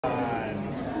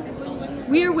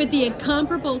We're with the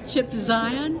incomparable Chip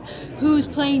Zien, who's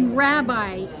playing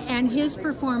Rabbi, and his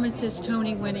performance is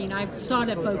Tony-winning. I saw it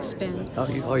at Folkspin.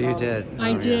 Oh, you did?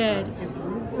 I did.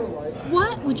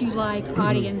 What would you like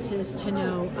audiences to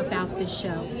know about this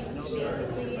show?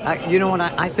 You know what?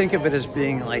 I think of it as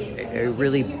being like a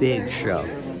really big show.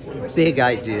 Big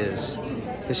ideas,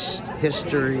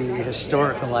 history,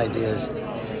 historical ideas,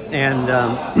 and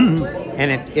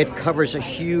it covers a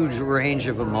huge range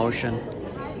of emotion.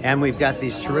 And we've got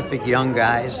these terrific young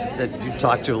guys that you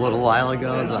talked to a little while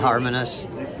ago, the harmonists.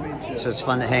 So it's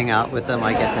fun to hang out with them.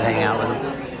 I get to hang out with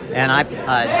them. And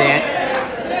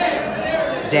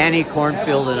Danny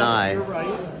Cornfield and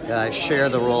I share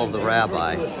the role of the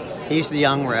rabbi. He's the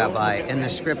young rabbi. In the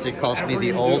script, it calls me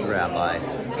the old rabbi.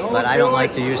 But I don't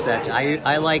like to use that.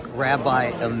 I like rabbi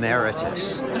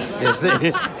emeritus is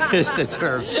the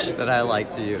term that I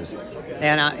like to use.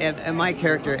 And my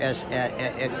character,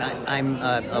 I'm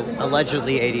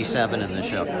allegedly 87 in the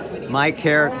show. My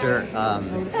character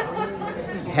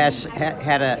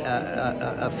had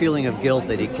a feeling of guilt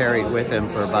that he carried with him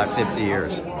for about 50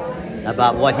 years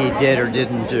about what he did or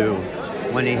didn't do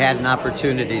when he had an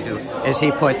opportunity to, as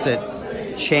he puts it,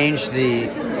 change the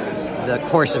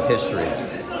course of history.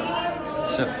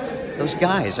 So those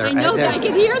guys are. I know that I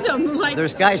can hear them.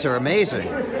 Those guys are amazing.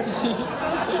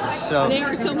 So, they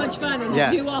are so much fun, and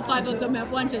to do all five of them at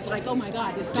once is like, oh my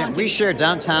God, it's daunting. Yeah, we shared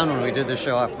downtown when we did the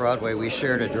show off Broadway. We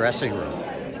shared a dressing room.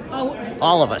 Oh,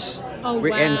 all of us. Oh,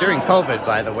 wow. And during COVID,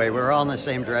 by the way, we were all in the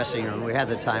same dressing room. We had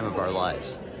the time of our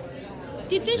lives.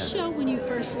 Did this show, when you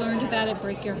first learned about it,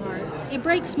 break your heart? It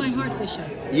breaks my heart, this show.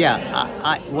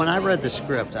 Yeah, when I read the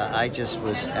script, I just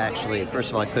was actually, first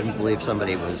of all, I couldn't believe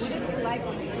somebody was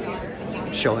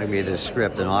showing me this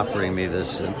script and offering me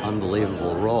this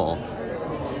unbelievable role.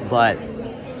 But,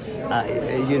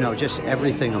 you know, just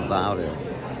everything about it,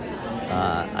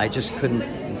 I just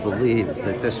couldn't believe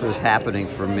that this was happening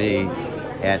for me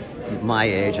at my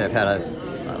age. I've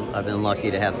been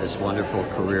lucky to have this wonderful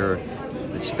career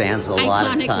that spans a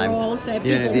lot of time. Roles that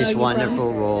you know, these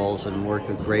wonderful roles, and work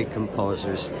with great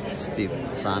composers, Steve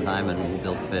Sondheim and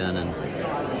Bill Finn, and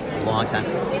a long time.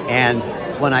 And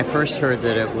when I first heard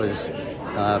that it was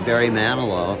Barry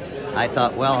Manilow, I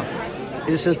thought, well,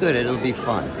 this is good, it'll be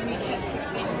fun.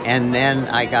 And then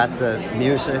I got the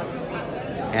music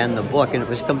and the book, and it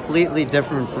was completely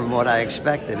different from what I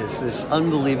expected. It's this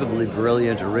unbelievably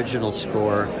brilliant original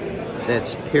score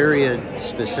that's period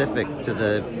specific to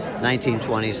the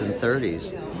 1920s and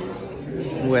 30s,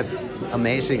 with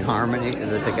amazing harmony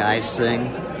that the guys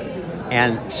sing,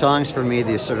 and songs for me,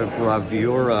 these sort of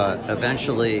bravura,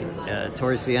 eventually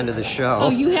towards the end of the show. Oh,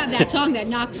 you have that song that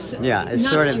knocks. Yeah, it's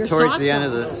knocks sort of towards the end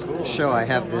off. of the show. I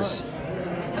have this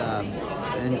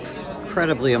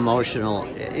incredibly emotional,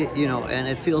 you know, and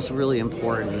it feels really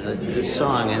important. This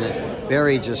song, and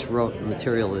Barry just wrote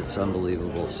material that's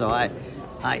unbelievable. So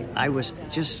I was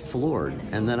just floored,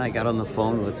 and then I got on the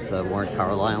phone with Warren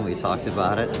Carlyle, and we talked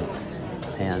about it.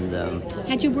 And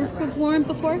had you worked with Warren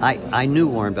before? I knew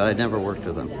Warren, but I'd never worked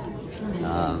with him.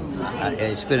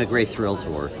 It's been a great thrill to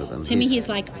work with him. To me, he's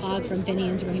like Og from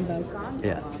Finian's Rainbow.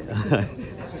 Yeah.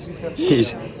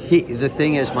 The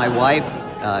thing is, my wife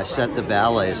set the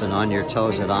ballets and On Your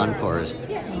Toes at Encores,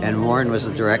 and Warren was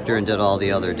the director and did all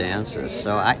the other dances.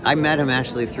 So I met him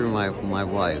actually through my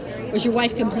wife. Was your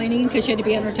wife complaining because she had to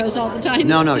be on her toes all the time?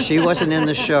 No, she wasn't in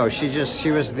the show.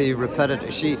 She was the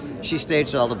repetitive. She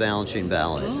staged all the Balanchine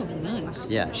ballets. Oh, nice.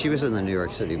 Yeah, she was in the New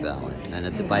York City Ballet,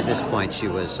 and by this point she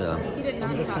was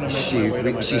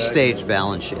she staged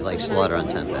Balanchine, like Slaughter on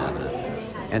 10th Avenue,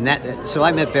 and that. So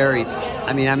I met Barry.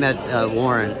 I met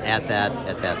Warren at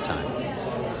that time.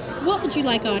 What would you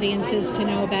like audiences to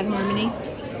know about harmony?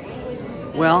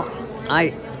 Well,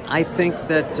 I think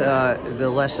that the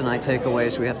lesson I take away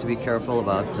is we have to be careful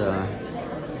about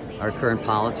our current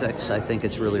politics. I think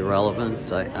it's really relevant.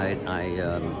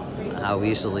 How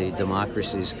easily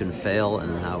democracies can fail,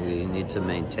 and how we need to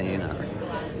maintain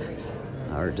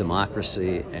our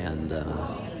democracy and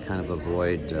kind of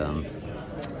avoid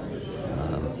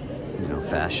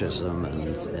fascism and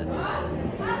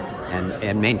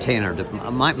maintain our.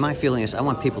 My feeling is I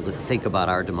want people to think about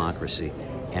our democracy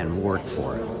and work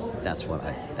for it. That's what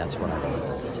I want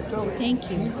them to do. Thank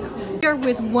you. Here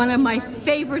with one of my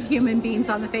favorite human beings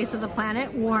on the face of the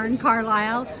planet, Warren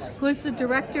Carlyle, who is the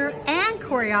director and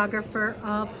choreographer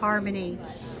of Harmony.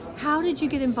 How did you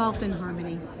get involved in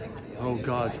Harmony? Oh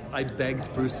God, I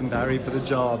begged Bruce and Barry for the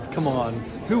job. Come on,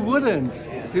 who wouldn't?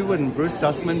 Who wouldn't? Bruce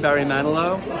Sussman, Barry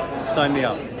Manilow, sign me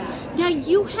up. Now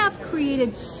you have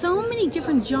created so many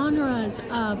different genres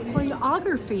of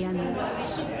choreography in this.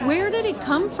 Where did it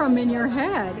come from in your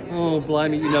head? Oh,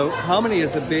 blimey! You know, harmony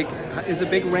is a big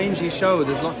rangy show.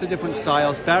 There's lots of different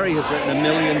styles. Barry has written a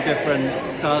million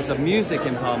different styles of music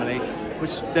in harmony,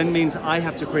 which then means I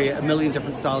have to create a million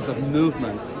different styles of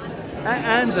movement.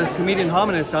 And the comedian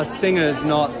harmonists are singers,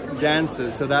 not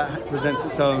dancers, so that presents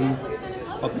its own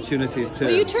opportunities too.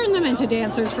 Well, you turned them into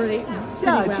dancers for the.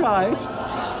 Yeah, I tried.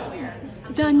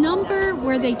 The number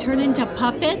where they turn into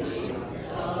puppets,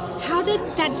 how did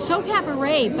that's so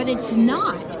cabaret, but it's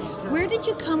not. Where did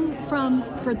you come from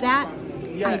for that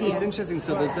idea? It's interesting.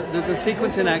 So there's a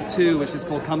sequence in Act 2 which is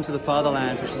called Come to the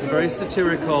Fatherland, which is a very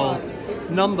satirical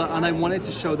number, and I wanted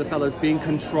to show the fellows being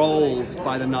controlled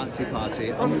by the Nazi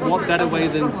party. And what better way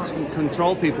than to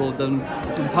control people than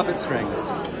puppet strings?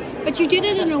 But you did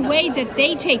it in a way that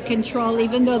they take control,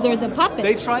 even though they're the puppets.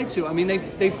 They try to. I mean,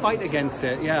 they fight against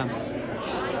it, yeah.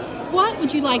 What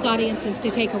would you like audiences to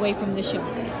take away from the show?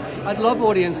 I'd love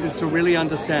audiences to really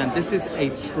understand this is a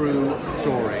true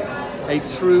story, a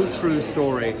true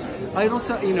story. I'd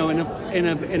also, you know,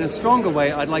 in a stronger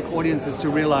way, I'd like audiences to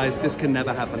realize this can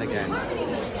never happen again.